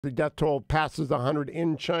The death toll passes 100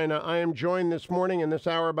 in China. I am joined this morning in this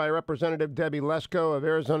hour by Representative Debbie Lesko of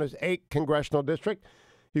Arizona's 8th Congressional District.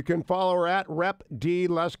 You can follow her at Rep. D.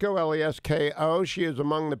 Lesko, Lesko. She is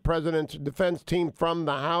among the president's defense team from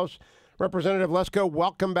the House. Representative Lesko,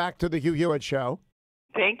 welcome back to the Hugh Hewitt Show.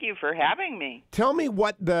 Thank you for having me. Tell me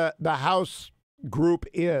what the House group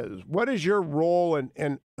is. What is your role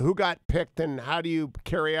and who got picked, and how do you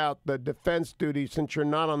carry out the defense duty since you're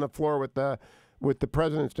not on the floor with the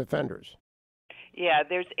president's defenders? Yeah,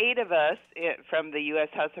 there's 8 of us from the U.S.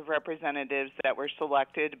 House of Representatives that were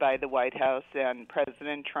selected by the White House and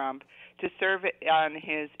President Trump to serve on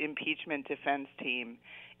his impeachment defense team.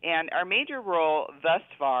 And our major role thus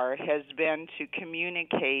far has been to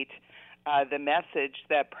communicate the message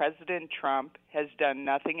that President Trump has done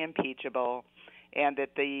nothing impeachable and that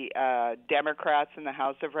the Democrats in the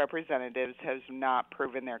House of Representatives have not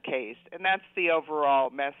proven their case. And that's the overall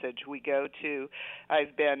message we go to.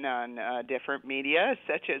 I've been on different media,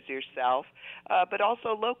 such as yourself, but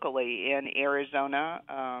also locally in Arizona.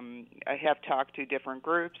 I have talked to different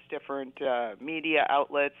groups, different media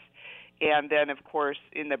outlets, and then, of course,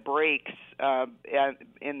 in the breaks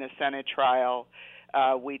in the Senate trial,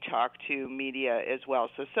 we talk to media as well.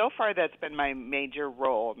 So far, that's been my major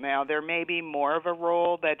role. Now, there may be more of a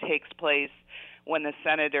role that takes place when the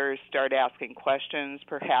senators start asking questions,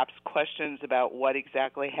 perhaps questions about what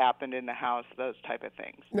exactly happened in the House, those type of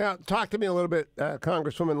things. Now, talk to me a little bit,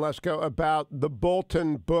 Congresswoman Lesko, about the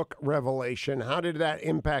Bolton book revelation. How did that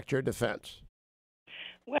impact your defense?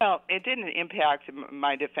 Well, it didn't impact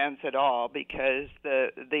my defense at all because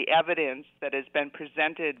the evidence that has been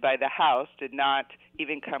presented by the House did not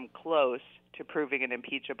even come close to proving an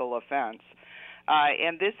impeachable offense.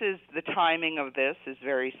 And the timing of this is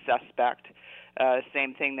very suspect.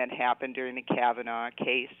 Same thing that happened during the Kavanaugh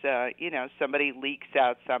case. Somebody leaks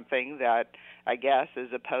out something that I guess is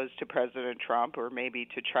opposed to President Trump or maybe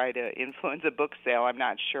to try to influence a book sale. I'm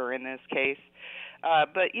not sure in this case.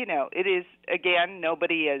 But, it is, again,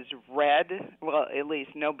 nobody has read, well, at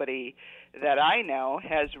least nobody that I know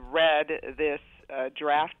has read this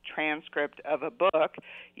draft transcript of a book,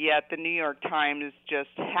 yet the New York Times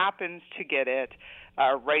just happens to get it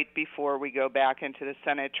right before we go back into the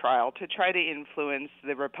Senate trial to try to influence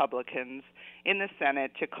the Republicans in the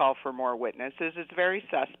Senate to call for more witnesses. It's very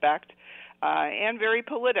suspect. And very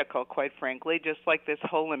political, quite frankly, just like this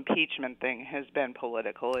whole impeachment thing has been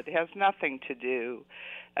political. It has nothing to do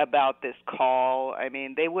about this call. I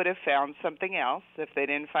mean, they would have found something else if they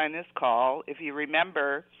didn't find this call. If you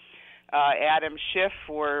remember, Adam Schiff,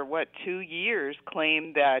 for 2 years,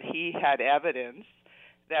 claimed that he had evidence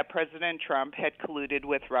that President Trump had colluded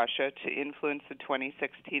with Russia to influence the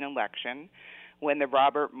 2016 election. When the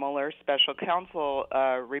Robert Mueller special counsel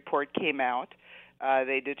report came out,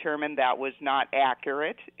 they determined that was not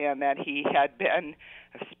accurate and that he had been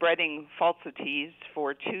spreading falsities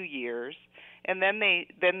for 2 years. And then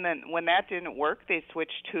when that didn't work, they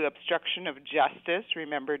switched to obstruction of justice.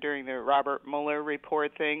 Remember, during the Robert Mueller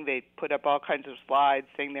report thing, they put up all kinds of slides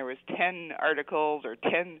saying there was 10 articles or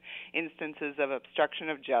 10 instances of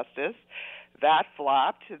obstruction of justice. That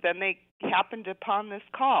flopped. Then they happened upon this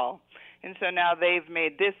call. And so now they've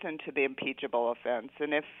made this into the impeachable offense.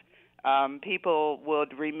 And if people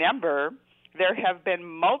would remember, there have been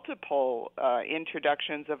multiple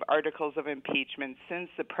introductions of articles of impeachment since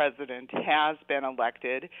the president has been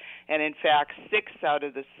elected, and in fact, 6 out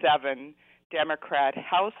of the 7 Democrat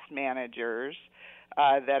House managers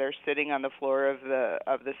that are sitting on the floor of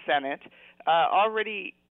the Senate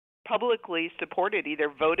already publicly supported,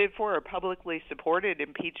 either voted for or publicly supported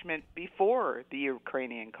impeachment before the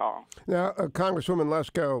Ukrainian call. Now, Congresswoman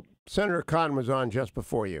Lesko, Senator Cotton was on just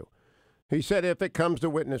before you. He said if it comes to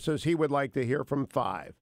witnesses, he would like to hear from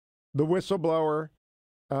 5. The whistleblower,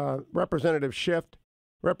 Representative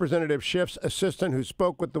Schiff's assistant who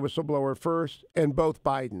spoke with the whistleblower first, and both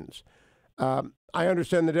Bidens. I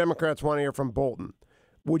understand the Democrats want to hear from Bolton.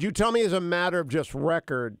 Would you tell me, as a matter of just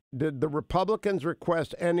record, did the Republicans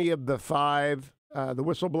request any of the 5, the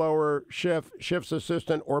whistleblower, Schiff's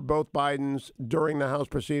assistant, or both Bidens during the House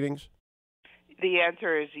proceedings? The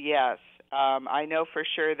answer is yes. I know for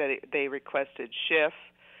sure that they requested Schiff.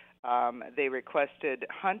 They requested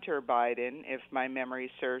Hunter Biden, if my memory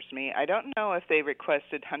serves me. I don't know if they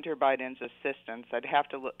requested Hunter Biden's assistance. I'd have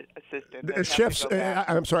to look.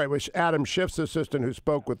 I'm sorry, it was Adam Schiff's assistant who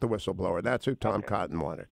spoke with the whistleblower. That's who Tom Cotton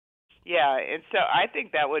wanted. Yeah, and so I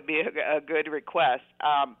think that would be a good request.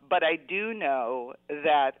 But I do know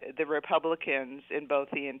that the Republicans in both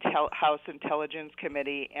the House Intelligence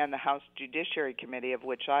Committee and the House Judiciary Committee, of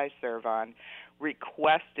which I serve on,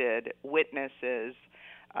 requested witnesses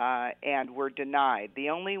and were denied. The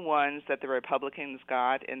only ones that the Republicans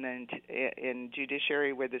got in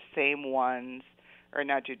Judiciary were the same ones, or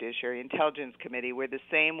not Judiciary, Intelligence Committee, were the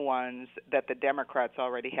same ones that the Democrats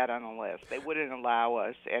already had on the list. They wouldn't allow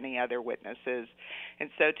us any other witnesses. And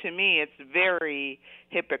so to me, it's very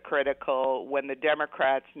hypocritical when the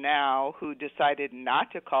Democrats now, who decided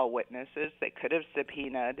not to call witnesses, they could have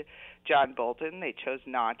subpoenaed John Bolton. They chose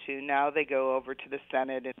not to. Now they go over to the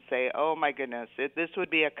Senate and say, oh, my goodness, this would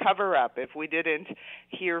be a cover-up if we didn't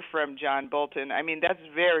hear from John Bolton. I mean, that's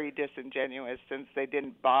very disingenuous since they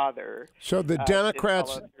didn't bother. So the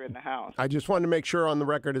Democrats, in the House. I just wanted to make sure on the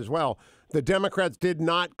record as well, the Democrats did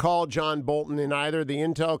not call John Bolton in either the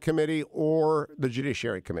Intel Committee or the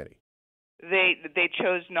Judiciary Committee. They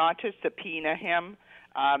chose not to subpoena him.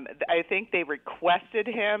 I think they requested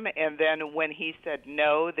him, and then when he said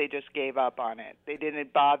no, they just gave up on it. They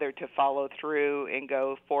didn't bother to follow through and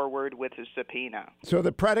go forward with a subpoena. So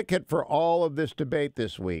the predicate for all of this debate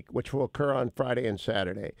this week, which will occur on Friday and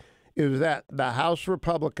Saturday, is that the House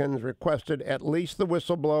Republicans requested at least the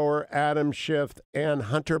whistleblower, Adam Schiff, and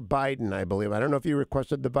Hunter Biden, I believe. I don't know if you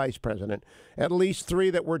requested the vice president. At least 3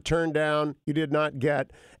 that were turned down, you did not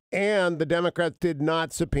get. And the Democrats did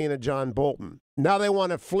not subpoena John Bolton. Now they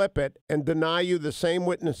want to flip it and deny you the same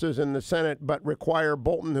witnesses in the Senate, but require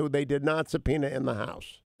Bolton, who they did not subpoena, in the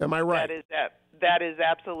House. Am I right? That is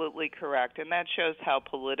absolutely correct, and that shows how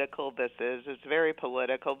political this is. It's very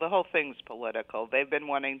political. The whole thing's political. They've been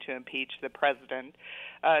wanting to impeach the president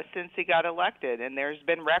since he got elected, and there's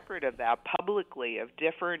been record of that publicly of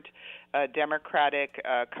different Democratic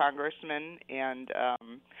congressmen and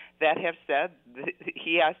that have said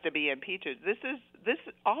he has to be impeached.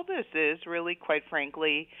 All this is really, quite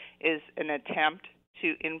frankly, is an attempt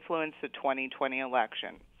to influence the 2020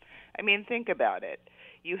 election. I mean, think about it.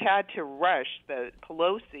 You had to rush, the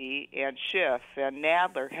Pelosi and Schiff and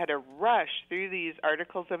Nadler had to rush through these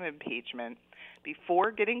articles of impeachment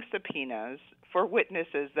before getting subpoenas for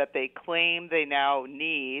witnesses that they claim they now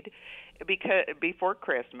need before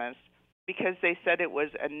Christmas, because they said it was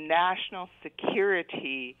a national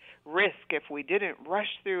security risk if we didn't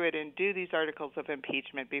rush through it and do these articles of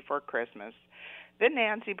impeachment before Christmas. Then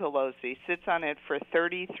Nancy Pelosi sits on it for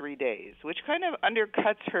 33 days, which kind of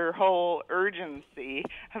undercuts her whole urgency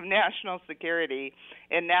of national security.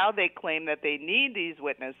 And now they claim that they need these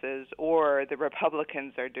witnesses, or the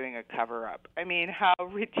Republicans are doing a cover-up. I mean, how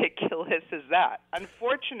ridiculous is that?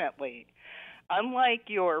 Unfortunately, unlike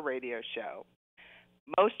your radio show,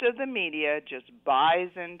 most of the media just buys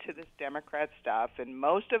into this Democrat stuff, and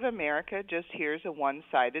most of America just hears a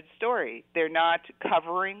one-sided story. They're not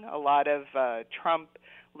covering a lot of Trump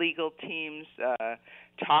legal team's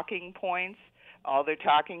talking points. All they're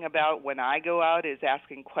talking about when I go out is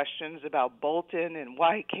asking questions about Bolton and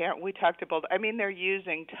why can't we talk to Bolton. I mean, they're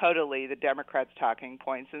using totally the Democrats' talking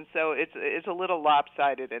points, and so it's a little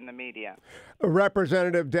lopsided in the media.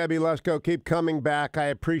 Representative Debbie Lesko, keep coming back. I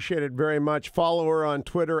appreciate it very much. Follow her on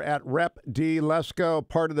Twitter at Rep D Lesko,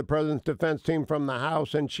 part of the President's Defense Team from the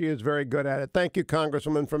House, and she is very good at it. Thank you,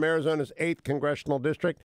 Congresswoman from Arizona's 8th Congressional District.